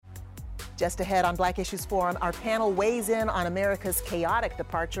Just ahead on Black Issues Forum, our panel weighs in on America's chaotic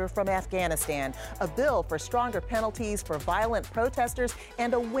departure from Afghanistan, a bill for stronger penalties for violent protesters,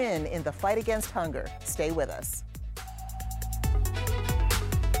 and a win in the fight against hunger. Stay with us.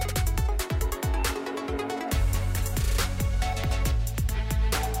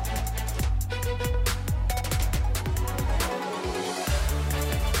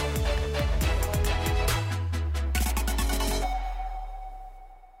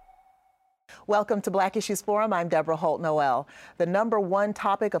 Welcome to Black Issues Forum. I'm Deborah Holt-Noel. The #1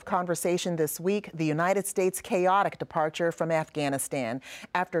 topic of conversation this week, the United States' chaotic departure from Afghanistan.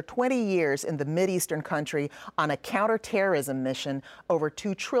 After 20 years in the Mideastern country on a counterterrorism mission, over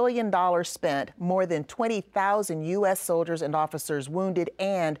 $2 trillion spent, more than 20,000 U.S. soldiers and officers wounded,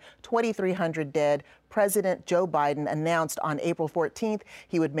 and 2,300 dead, President Joe Biden announced on April 14th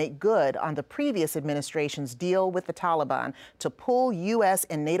he would make good on the previous administration's deal with the Taliban to pull U.S.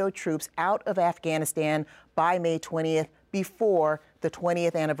 and NATO troops out of Afghanistan by May 20th, before the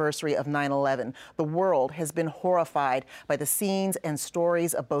 20th anniversary of 9/11. The world has been horrified by the scenes and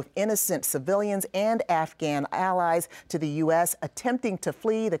stories of both innocent civilians and Afghan allies to the U.S. attempting to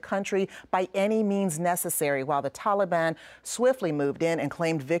flee the country by any means necessary, while the Taliban swiftly moved in and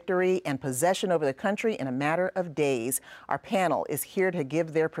claimed victory and possession over the country in a matter of days. Our panel is here to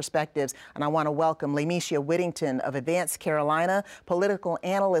give their perspectives, and I want to welcome Lameshia Whittington of Advance Carolina, political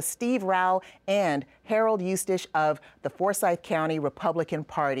analyst Steve Rao, and Harold Eustace of the Forsyth County Republican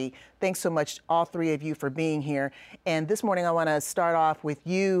Party. Thanks so much, all three of you, for being here. And this morning, I want to start off with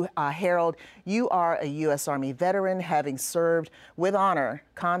you, Harold. You are a U.S. Army veteran, having served with honor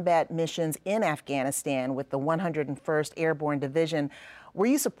combat missions in Afghanistan with the 101st Airborne Division. Were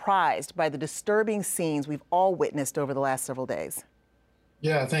you surprised by the disturbing scenes we've all witnessed over the last several days?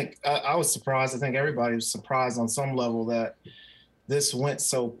 Yeah, I think I was surprised. I think everybody was surprised on some level that this went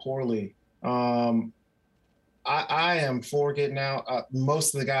so poorly. I am for getting out.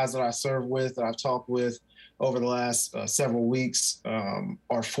 Most of the guys that I serve with, that I've talked with over the last several weeks,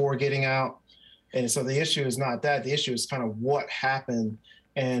 are for getting out. And so the issue is not that. The issue is kind of what happened.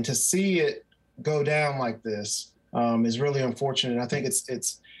 And to see it go down like this is really unfortunate. I think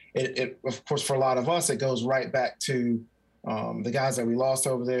it of course, for a lot of us, it goes right back to the guys that we lost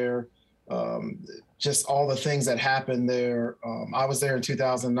over there. Just all the things that happened there. I was there in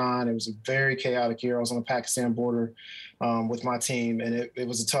 2009. It was a very chaotic year. I was on the Pakistan border with my team, and it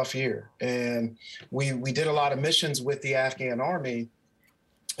was a tough year. And we did a lot of missions with the Afghan army,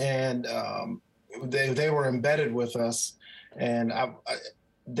 and they were embedded with us, and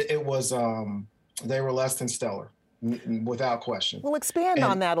they were less than stellar. Without question. Well, expand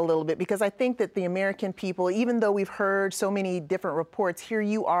on that a little bit, because I think that the American people, even though we've heard so many different reports, here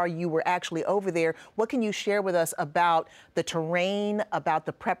you were actually over there. What can you share with us about the terrain, about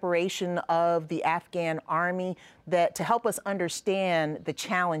the preparation of the Afghan army, that to help us understand the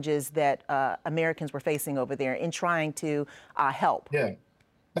challenges that Americans were facing over there in trying to help? Yeah,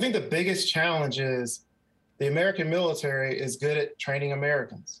 I think the biggest challenge is the American military is good at training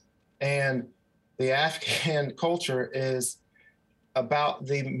Americans, and the Afghan culture is about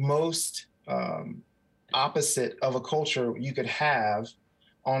the most opposite of a culture you could have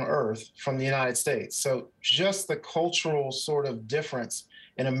on earth from the United States. So just the cultural sort of difference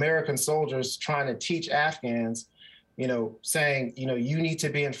in American soldiers trying to teach Afghans, saying, you need to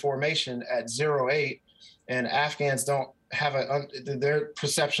be in formation at 08, and Afghans don't have their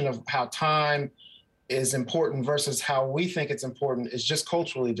perception of how time is important versus how we think it's important is just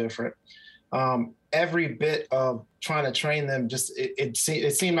culturally different. Every bit of trying to train them, it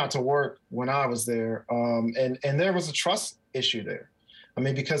seemed not to work when I was there. And there was a trust issue there. I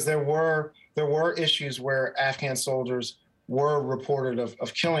mean, because there were issues where Afghan soldiers were reported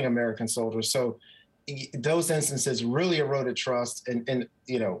of killing American soldiers. So those instances really eroded trust. And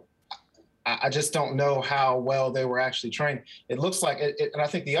I just don't know how well they were actually trained. It looks like it. And I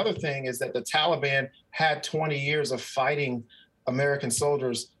think the other thing is that the Taliban had 20 years of fighting American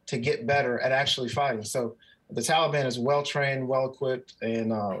soldiers to get better at actually fighting. So the Taliban is well-trained, well-equipped,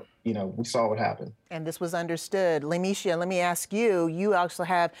 and, we saw what happened. And this was understood. Lameshia, let me ask you, you also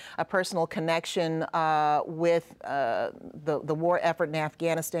have a personal connection with the war effort in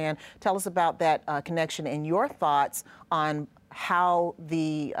Afghanistan. Tell us about that connection and your thoughts on how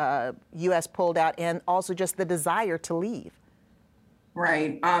the U.S. pulled out, and also just the desire to leave.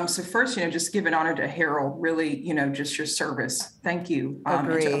 Right. So first, just give an honor to Harold, really, just your service. Thank you. And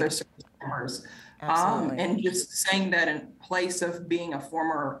to other service members. And just saying that in place of being a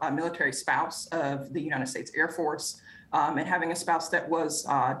former military spouse of the United States Air Force and having a spouse that was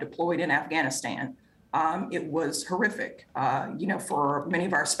deployed in Afghanistan, it was horrific. For many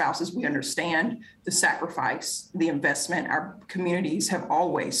of our spouses, we understand the sacrifice, the investment our communities have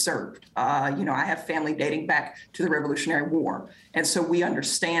always served. I have family dating back to the Revolutionary War. And so we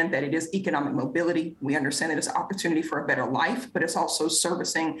understand that it is economic mobility. We understand that it's an opportunity for a better life, but it's also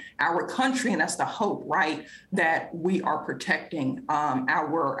servicing our country. And that's the hope, right? That we are protecting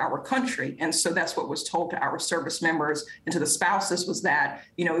our country. And so that's what was told to our service members and to the spouses was that,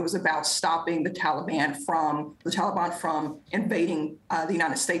 it was about stopping the Taliban from invading the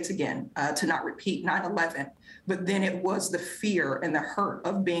United States again, to not repeat 9/11. But then it was the fear and the hurt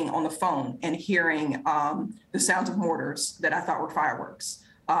of being on the phone and hearing the sounds of mortars that I thought were fireworks.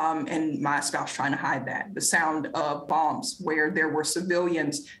 And my spouse trying to hide that. The sound of bombs where there were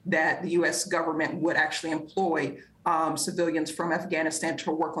civilians that the U.S. government would actually employ civilians from Afghanistan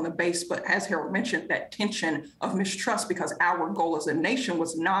to work on the base. But as Harold mentioned, that tension of mistrust, because our goal as a nation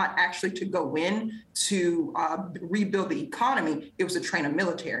was not actually to go in to rebuild the economy, it was to train a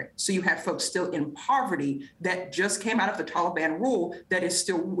military. So you had folks still in poverty that just came out of the Taliban rule that is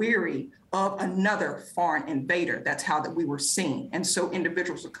still weary of another foreign invader. That's how that we were seen. And so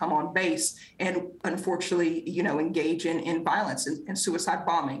individuals would come on base and unfortunately, engage in violence and suicide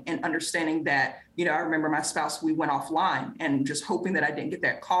bombing, and understanding that, I remember my spouse, we went offline and just hoping that I didn't get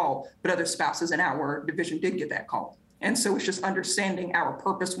that call, but other spouses in our division did get that call. And so it's just understanding our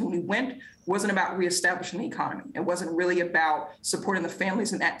purpose when we went wasn't about reestablishing the economy. It wasn't really about supporting the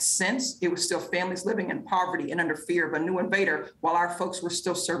families in that sense. It was still families living in poverty and under fear of a new invader, while our folks were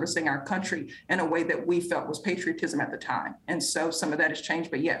still servicing our country in a way that we felt was patriotism at the time. And so some of that has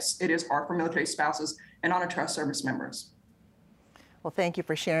changed. But yes, it is hard for military spouses, and honor to our service members. Well, thank you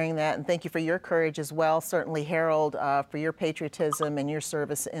for sharing that, and thank you for your courage as well. Certainly, Harold, for your patriotism and your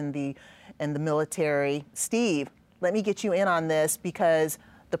service in the military. Steve, let me get you in on this, because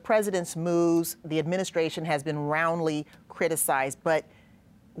the president's moves, the administration has been roundly criticized, but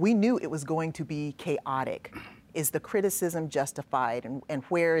we knew it was going to be chaotic. Is the criticism justified, and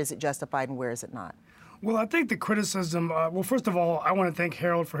where is it justified and where is it not? Well, I think the criticism, well, first of all, I want to thank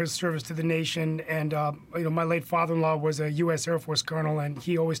Harold for his service to the nation. And, my late father-in-law was a U.S. Air Force colonel, and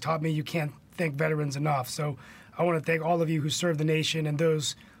he always taught me you can't thank veterans enough. So I want to thank all of you who served the nation and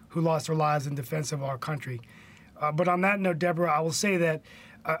those who lost their lives in defense of our country. But on that note, Deborah, I will say that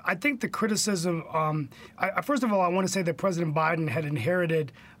I think the criticism, first of all, I want to say that President Biden had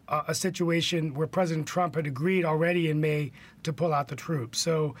inherited a situation where President Trump had agreed already in May to pull out the troops.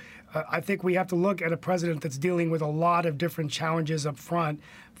 So I think we have to look at a president that's dealing with a lot of different challenges up front,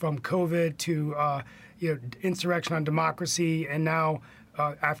 from COVID to insurrection on democracy, and now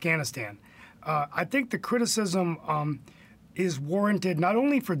Afghanistan. I think the criticism is warranted not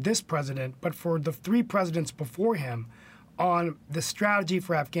only for this president, but for the three presidents before him on the strategy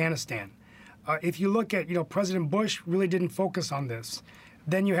for Afghanistan. If you look at, President Bush really didn't focus on this.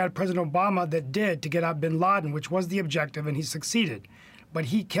 Then you had President Obama that did, to get out bin Laden, which was the objective, and he succeeded. But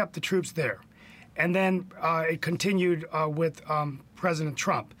he kept the troops there. And then it continued with President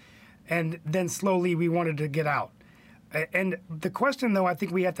Trump. And then slowly we wanted to get out. And the question, though, I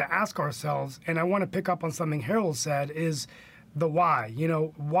think we have to ask ourselves, and I want to pick up on something Harold said, is the why.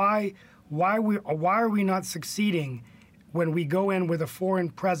 Why are we not succeeding when we go in with a foreign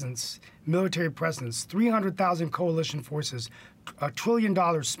presence, military presence, 300,000 coalition forces, $1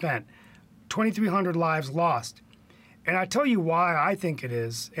 trillion spent, 2,300 lives lost? And I tell you why I think it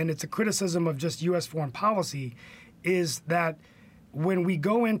is, and it's a criticism of just U.S. foreign policy, is that when we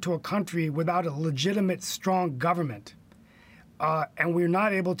go into a country without a legitimate, strong government, and we're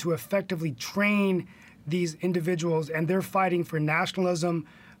not able to effectively train these individuals, and they're fighting for nationalism,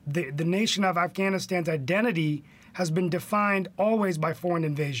 the nation of Afghanistan's identity has been defined always by foreign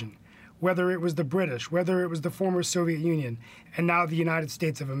invasion, whether it was the British, whether it was the former Soviet Union, and now the United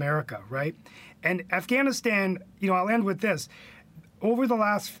States of America, right? And Afghanistan, I'll end with this. Over the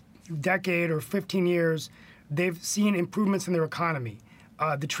last decade or 15 years, they've seen improvements in their economy.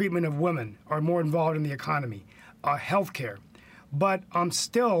 The treatment of women are more involved in the economy, healthcare. But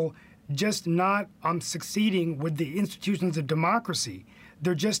still just not succeeding with the institutions of democracy.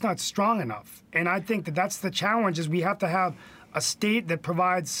 They're just not strong enough. And I think that that's the challenge, is we have to have a state that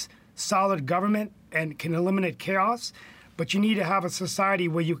provides solid government and can eliminate chaos, but you need to have a society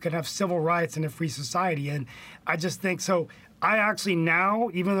where you can have civil rights in a free society. And I just think so. I actually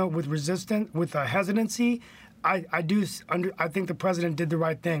now, even though with hesitancy, I think the president did the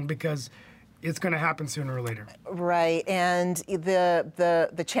right thing, because it's going to happen sooner or later. Right, and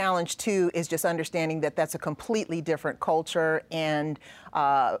the challenge too is just understanding that that's a completely different culture, and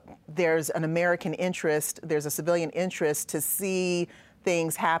there's an American interest, there's a civilian interest to see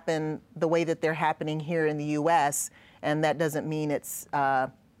things happen the way that they're happening here in the U.S., and that doesn't mean it's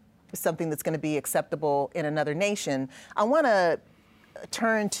something that's going to be acceptable in another nation. I want to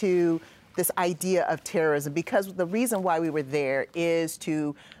turn to this idea of terrorism, because the reason why we were there is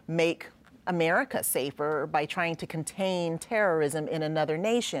to make America safer by trying to contain terrorism in another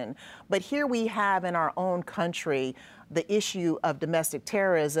nation. But here we have in our own country the issue of domestic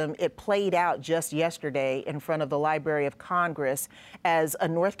terrorism. It played out just yesterday in front of the Library of Congress as a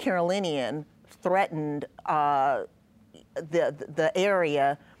North Carolinian threatened the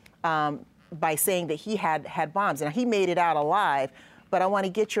area by saying that he had bombs. Now, he made it out alive, but I want to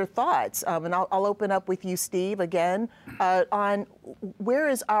get your thoughts, and I'll open up with you, Steve, again, on where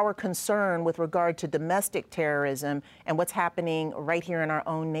is our concern with regard to domestic terrorism and what's happening right here in our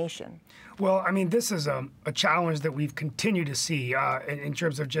own nation? Well, I mean, this is a challenge that we've continued to see in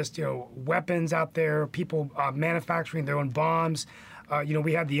terms of just, weapons out there, people manufacturing their own bombs.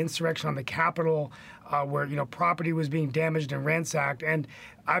 We had the insurrection on the Capitol where, property was being damaged and ransacked. And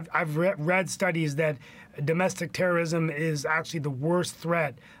I've read studies that domestic terrorism is actually the worst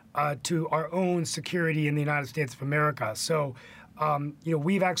threat to our own security in the United States of America. So,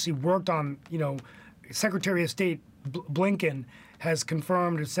 we've actually worked on, Secretary of State Blinken has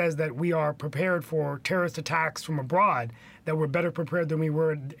confirmed and says that we are prepared for terrorist attacks from abroad, that we're better prepared than we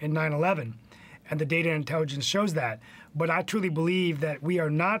were in 9/11. And the data and intelligence shows that. But I truly believe that we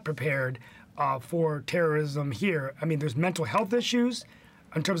are not prepared for terrorism here. I mean, there's mental health issues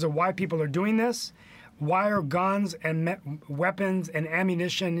in terms of why people are doing this. Why are guns and weapons and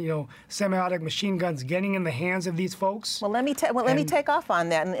ammunition, semi-automatic machine guns getting in the hands of these folks? Well, let me take off on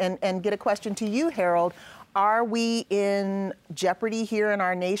that and get a question to you, Harold. Are we in jeopardy here in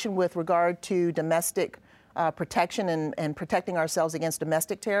our nation with regard to domestic protection and protecting ourselves against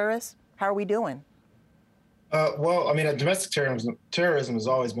domestic terrorists? How are we doing? Well, I mean, domestic terrorism has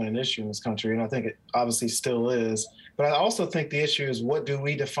always been an issue in this country, and I think it obviously still is. But I also think the issue is, what do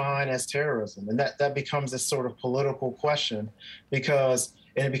we define as terrorism? And that becomes this sort of political question, because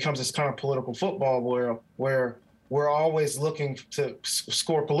it becomes this kind of political football where we're always looking to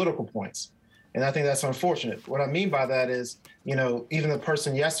score political points. And I think that's unfortunate. What I mean by that is, even the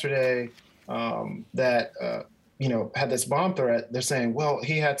person yesterday that had this bomb threat, they're saying, well,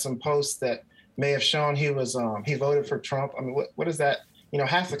 he had some posts that may have shown he he voted for Trump. I mean, what is that?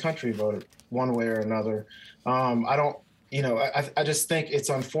 Half the country voted one way or another. I just think it's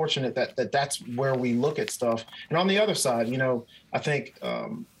unfortunate that that's where we look at stuff. And on the other side, I think.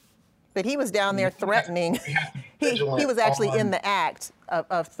 But he was down there threatening. He was actually in the act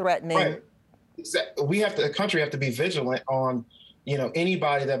of threatening. Right. The country have to be vigilant on,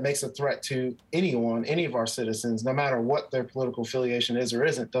 anybody that makes a threat to anyone, any of our citizens, no matter what their political affiliation is or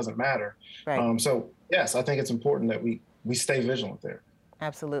isn't, doesn't matter. Right. So yes, I think it's important that we stay vigilant there.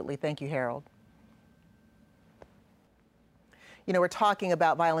 Absolutely. Thank you, Harold. We're talking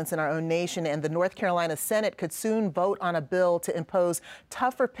about violence in our own nation, and the North Carolina Senate could soon vote on a bill to impose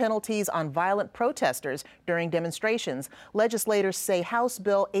tougher penalties on violent protesters during demonstrations. Legislators say House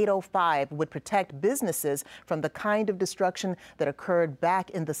Bill 805 would protect businesses from the kind of destruction that occurred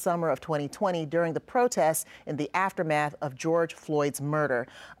back in the summer of 2020 during the protests in the aftermath of George Floyd's murder.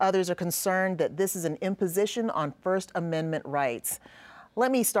 Others are concerned that this is an imposition on First Amendment rights. Let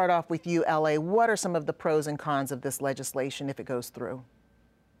me start off with you, L.A. What are some of the pros and cons of this legislation if it goes through?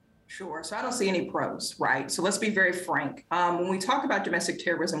 Sure. So I don't see any pros, right? So let's be very frank. When we talk about domestic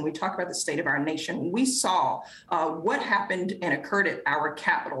terrorism, we talk about the state of our nation. We saw what happened and occurred at our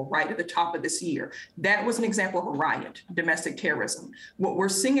Capitol right at the top of this year. That was an example of a riot, domestic terrorism. What we're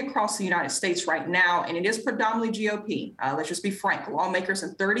seeing across the United States right now, and it is predominantly GOP, let's just be frank, lawmakers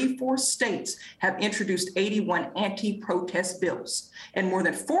in 34 states have introduced 81 anti-protest bills, and more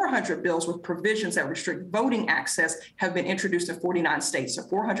than 400 bills with provisions that restrict voting access have been introduced in 49 states. So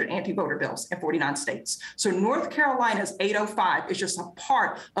 400 anti-voter bills in 49 states. So North Carolina's 805 is just a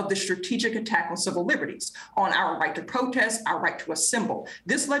part of the strategic attack on civil liberties, on our right to protest, our right to assemble.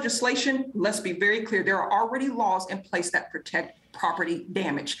 This legislation, let's be very clear, there are already laws in place that protect property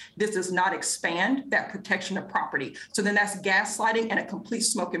damage. This does not expand that protection of property. So then that's gaslighting and a complete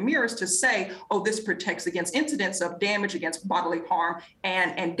smoke and mirrors to say, oh, this protects against incidents of damage against bodily harm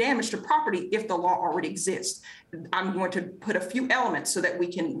and damage to property if the law already exists. I'm going to put a few elements so that we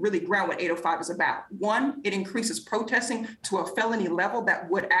can really ground what 805 is about. One, it increases protesting to a felony level that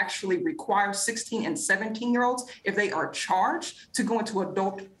would actually require 16 and 17-year-olds, if they are charged, to go into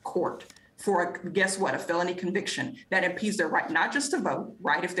adult court. for, guess what, a felony conviction that impedes their right not just to vote,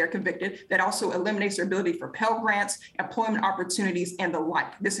 right, if they're convicted, that also eliminates their ability for Pell Grants, employment opportunities, and the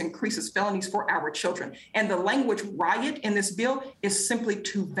like. This increases felonies for our children. And the language riot in this bill is simply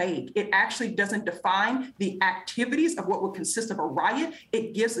too vague. It actually doesn't define the activities of what would consist of a riot.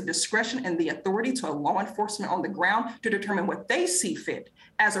 It gives the discretion and the authority to a law enforcement on the ground to determine what they see fit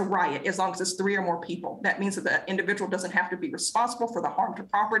as a riot, as long as it's 3 or more people. That means that the individual doesn't have to be responsible for the harm to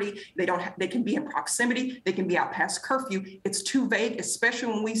property. They can be in proximity. They can be out past curfew. It's too vague, especially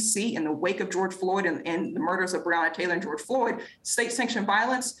when we see in the wake of George Floyd and the murders of Breonna Taylor and George Floyd, state-sanctioned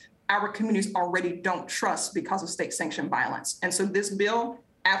violence, our communities already don't trust because of state-sanctioned violence. And so this bill,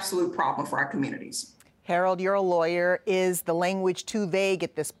 absolute problem for our communities. Harold, you're a lawyer. Is the language too vague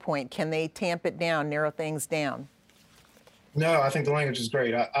at this point? Can they tamp it down, narrow things down? No, I think the language is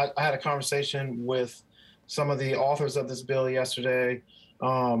great. I had a conversation with some of the authors of this bill yesterday,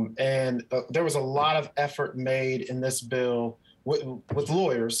 and there was a lot of effort made in this bill with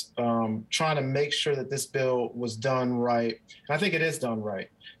lawyers trying to make sure that this bill was done right. And I think it is done right.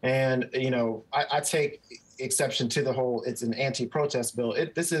 And, you know, I take exception to the whole, it's an anti-protest bill.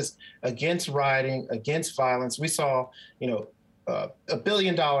 This is against rioting, against violence. We saw, you know, $1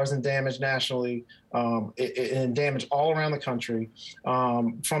 billion in damage nationally, and damage all around the country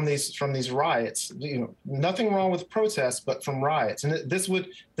from these riots. You know, nothing wrong with protests, but from riots. And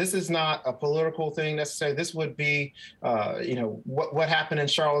this is not a political thing necessarily. This would be, you know, what happened in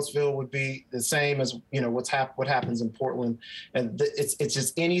Charlottesville would be the same as, you know, what happens in Portland. And it's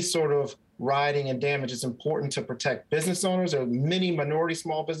just any sort of rioting and damage. It's important to protect business owners. There are many minority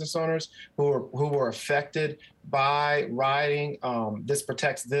small business owners who were affected by rioting. This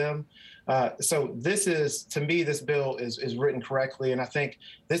protects them. So this is, to me, this bill is written correctly. And I think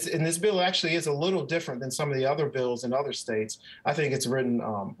this bill actually is a little different than some of the other bills in other states. I think it's written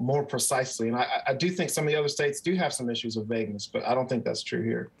more precisely. And I do think some of the other states do have some issues of vagueness, but I don't think that's true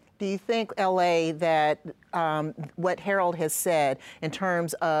here. Do you think, L.A., that what Harold has said in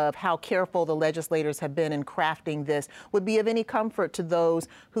terms of how careful the legislators have been in crafting this would be of any comfort to those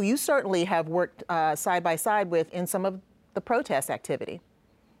who you certainly have worked side by side with in some of the protest activity?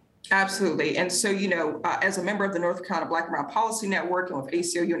 Absolutely. And so, you know, as a member of the North Carolina Black and Brown Policy Network and with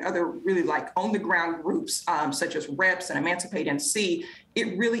ACLU and other really like on the ground groups such as REPS and Emancipate NC,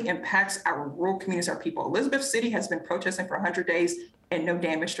 it really impacts our rural communities, our people. Elizabeth City has been protesting for 100 days and no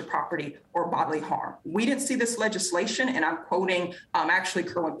damage to property or bodily harm. We didn't see this legislation, and I'm quoting actually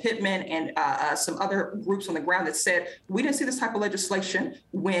Kerwin Pittman and some other groups on the ground that said, we didn't see this type of legislation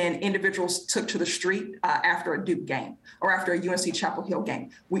when individuals took to the street after a Duke game or after a UNC Chapel Hill game.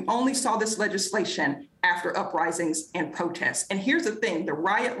 We only saw this legislation after uprisings and protests. And here's the thing, the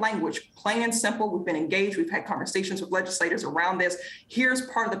riot language, plain and simple, we've been engaged, we've had conversations with legislators around this. Here's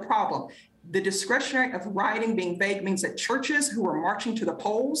part of the problem. The discretionary of rioting being vague means that churches who are marching to the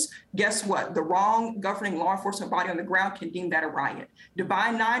polls, guess what? The wrong governing law enforcement body on the ground can deem that a riot.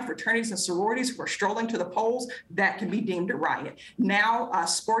 Divine Nine, fraternities and sororities who are strolling to the polls, that can be deemed a riot. Now,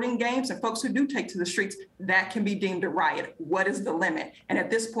 sporting games and folks who do take to the streets, that can be deemed a riot. What is the limit? And at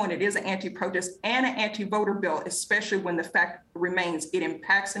this point, it is an anti-protest and an anti-voter bill, especially when the fact remains it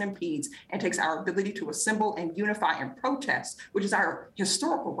impacts and impedes and takes our ability to assemble and unify and protest, which is our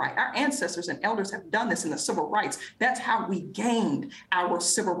historical right. Our ancestors and elders have done this in the civil rights. That's how we gained our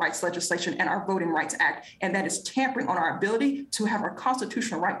civil rights legislation and our Voting Rights Act. And that is tampering on our ability to have our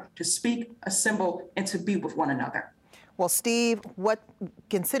constitutional right to speak, assemble, and to be with one another. Well, Steve,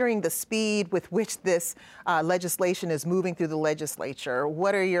 considering the speed with which this legislation is moving through the legislature,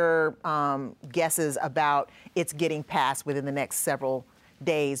 what are your guesses about its getting passed within the next several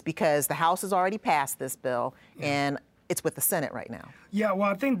days? Because the House has already passed this bill, and it's with the Senate right now. Yeah, well,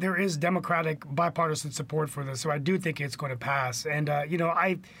 I think there is Democratic bipartisan support for this, so I do think it's going to pass. And, you know,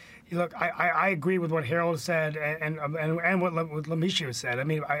 I agree with what Harold said and what Lamishia said. I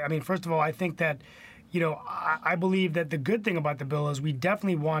mean, first of all, I think that, you know, I believe that the good thing about the bill is we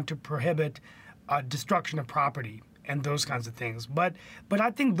definitely want to prohibit destruction of property and those kinds of things. But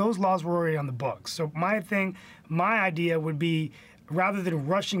I think those laws were already on the books. So my idea would be, rather than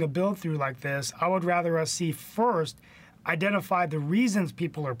rushing a bill through like this, I would rather us see first identify the reasons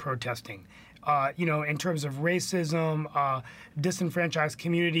people are protesting, you know, in terms of racism, disenfranchised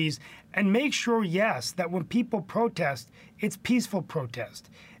communities, and make sure, yes, that when people protest, it's peaceful protest.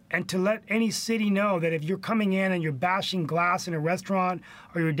 And to let any city know that if you're coming in and you're bashing glass in a restaurant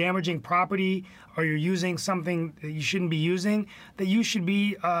or you're damaging property or you're using something that you shouldn't be using, that you should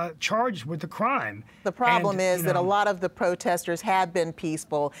be charged with the crime. The problem is that a lot of the protesters have been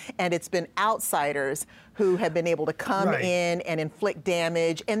peaceful, and it's been outsiders who have been able to come in and inflict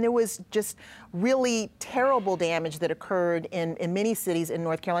damage. And there was just really terrible damage that occurred in many cities in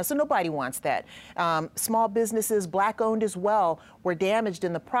North Carolina. So nobody wants that. Small businesses, Black-owned as well, were damaged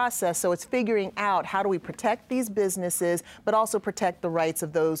in the process. So it's figuring out how do we protect these businesses, but also protect the rights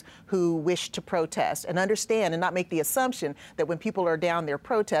of those who wish to protest, and understand and not make the assumption that when people are down there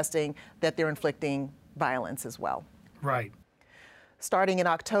protesting, that they're inflicting violence as well. Right. Starting in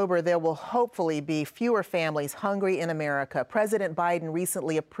October, there will hopefully be fewer families hungry in America. President Biden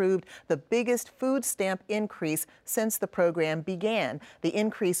recently approved the biggest food stamp increase since the program began. The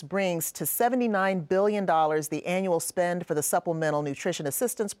increase brings to $79 billion the annual spend for the Supplemental Nutrition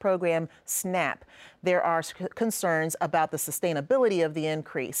Assistance Program, SNAP. There are concerns about the sustainability of the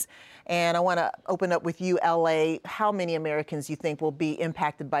increase. And I want to open up with you, LA. How many Americans you think will be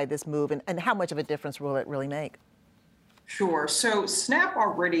impacted by this move, and how much of a difference will it really make? Sure. So SNAP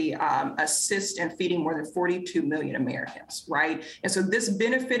already assists in feeding more than 42 million Americans, right? And so this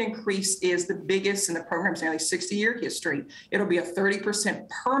benefit increase is the biggest in the program's nearly 60-year history. It'll be a 30%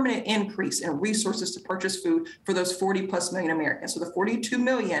 permanent increase in resources to purchase food for those 40 plus million Americans. So the 42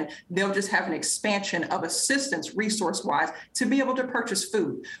 million, they'll just have an expansion of assistance resource-wise to be able to purchase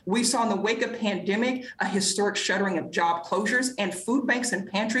food. We saw in the wake of pandemic, a historic shuttering of job closures, and food banks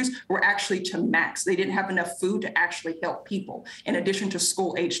and pantries were actually to max. They didn't have enough food to actually help people, in addition to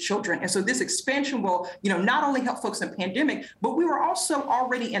school-aged children. And so this expansion will, not only help folks in pandemic, but we were also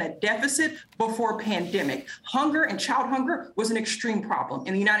already in a deficit before pandemic. Hunger and child hunger was an extreme problem.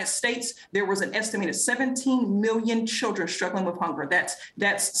 In the United States, there was an estimated 17 million children struggling with hunger.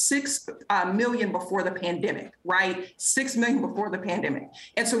 That's 6 million before the pandemic, right? 6 million before the pandemic.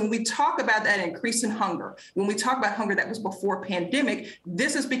 And so when we talk about that increase in hunger, when we talk about hunger that was before pandemic,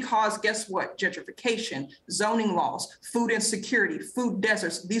 this is because, guess what? Gentrification, zoning laws, food insecurity, food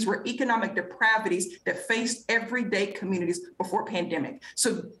deserts. These were economic depravities that faced everyday communities before pandemic.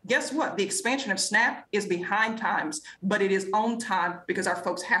 So guess what? The expansion of SNAP is behind times, but it is on time because our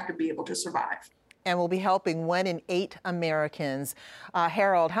folks have to be able to survive. And will be helping 1 in 8 Americans.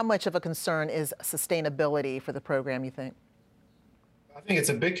 Harold, how much of a concern is sustainability for the program, you think? I think it's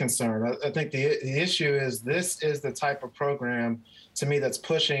a big concern. I think the issue is this is the type of program, to me, that's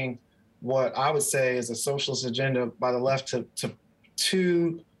pushing what I would say is a socialist agenda by the left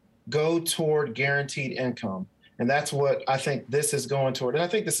to go toward guaranteed income. And that's what I think this is going toward. And I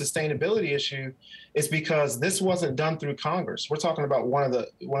think the sustainability issue is because this wasn't done through Congress. We're talking about one of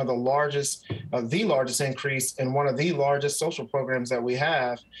the largest increase in one of the largest social programs that we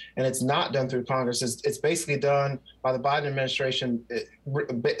have, and it's not done through Congress. It's basically done by the Biden administration,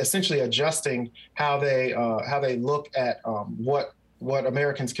 essentially adjusting how they look at what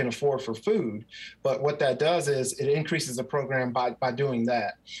Americans can afford for food. But what that does is it increases the program by doing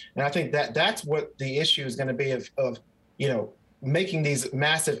that. And I think that's what the issue is going to be of making these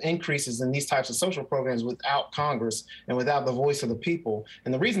massive increases in these types of social programs without Congress and without the voice of the people.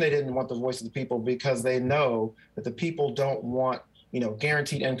 And the reason they didn't want the voice of the people, because they know that the people don't want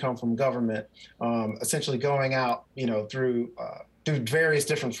guaranteed income from government, essentially going out, through various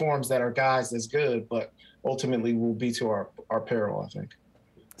different forms that are guised as good, but ultimately will be to our peril, I think.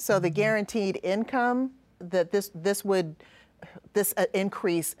 So the guaranteed income that this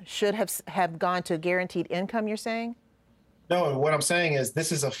increase should have gone to guaranteed income, you're saying? No, what I'm saying is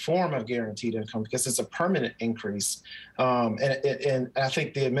this is a form of guaranteed income because it's a permanent increase. And I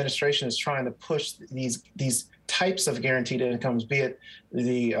think the administration is trying to push these types of guaranteed incomes, be it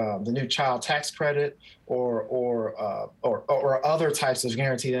the new child tax credit or other types of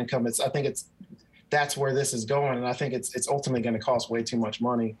guaranteed income. That's where this is going. And I think it's ultimately going to cost way too much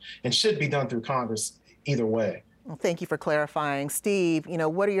money and should be done through Congress either way. Well, thank you for clarifying. Steve,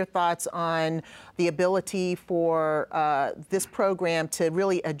 what are your thoughts on the ability for this program to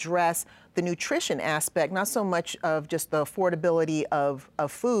really address the nutrition aspect, not so much of just the affordability of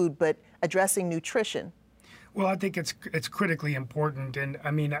food, but addressing nutrition? Well, I think it's critically important. And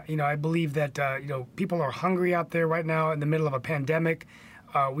I mean, I believe that, people are hungry out there right now in the middle of a pandemic.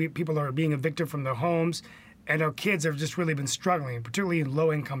 People are being evicted from their homes, and our kids have just really been struggling, particularly in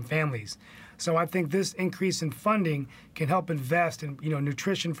low-income families. So I think this increase in funding can help invest in,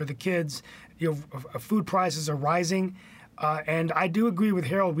 nutrition for the kids. Food prices are rising, and I do agree with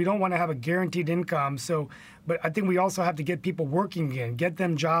Harold. We don't want to have a guaranteed income. But I think we also have to get people working again, get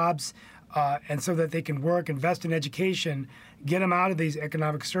them jobs. and so that they can work, invest in education, get them out of these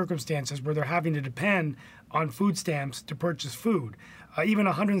economic circumstances where they're having to depend on food stamps to purchase food. Even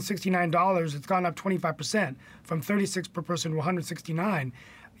 $169, it's gone up 25%, from $36 per person to $169.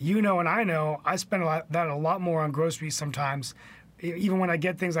 You know and I know I spend a lot more on groceries sometimes, even when I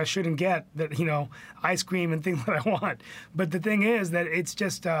get things I shouldn't get, that, you know, ice cream and things that I want. But the thing is that it's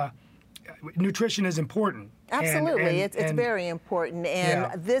just nutrition is important. Absolutely, it's very important,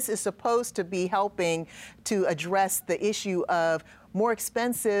 and this is supposed to be helping to address the issue of more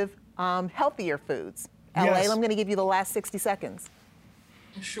expensive, healthier foods. Yes. I'm going to give you the last 60 seconds.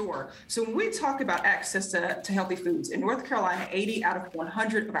 Sure. So when we talk about access to healthy foods, in North Carolina, 80 out of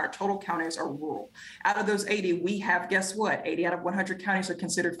 100 of our total counties are rural. Out of those 80, we have, guess what? 80 out of 100 counties are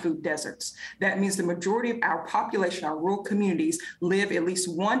considered food deserts. That means the majority of our population, our rural communities, live at least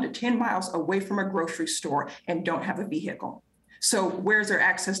 1 to 10 miles away from a grocery store and don't have a vehicle. So where's their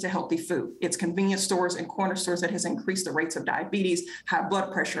access to healthy food? It's convenience stores and corner stores that has increased the rates of diabetes, high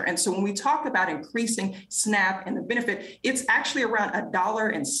blood pressure. And so when we talk about increasing SNAP and the benefit, it's actually around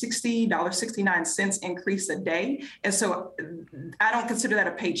 $1.69 increase a day. And so I don't consider that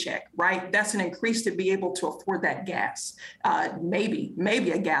a paycheck, right? That's an increase to be able to afford that gas, maybe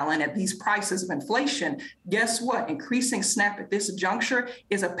a gallon at these prices of inflation. Guess what? Increasing SNAP at this juncture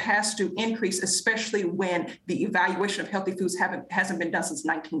is a pass-through increase, especially when the evaluation of healthy foods hasn't been done since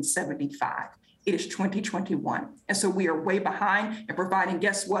 1975. It is 2021. And so we are way behind in providing,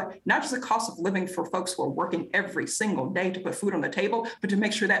 guess what, not just the cost of living for folks who are working every single day to put food on the table, but to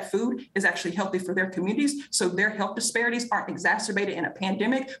make sure that food is actually healthy for their communities so their health disparities aren't exacerbated in a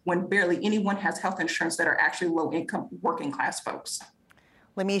pandemic when barely anyone has health insurance that are actually low-income working class folks.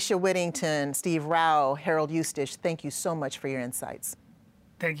 Lamisha Whittington, Steve Rao, Harold Eustace, thank you so much for your insights.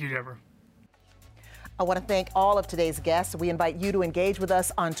 Thank you, Deborah. I want to thank all of today's guests. We invite you to engage with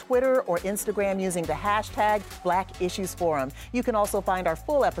us on Twitter or Instagram using the hashtag Black Issues Forum. You can also find our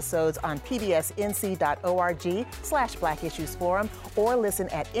full episodes on pbsnc.org/Black Issues Forum or listen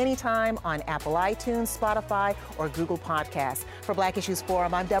at any time on Apple iTunes, Spotify, or Google Podcasts. For Black Issues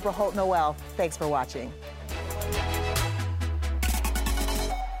Forum, I'm Deborah Holt Noel. Thanks for watching.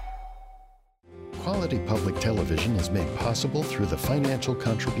 Quality public television is made possible through the financial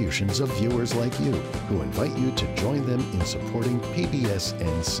contributions of viewers like you, who invite you to join them in supporting PBS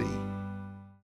NC.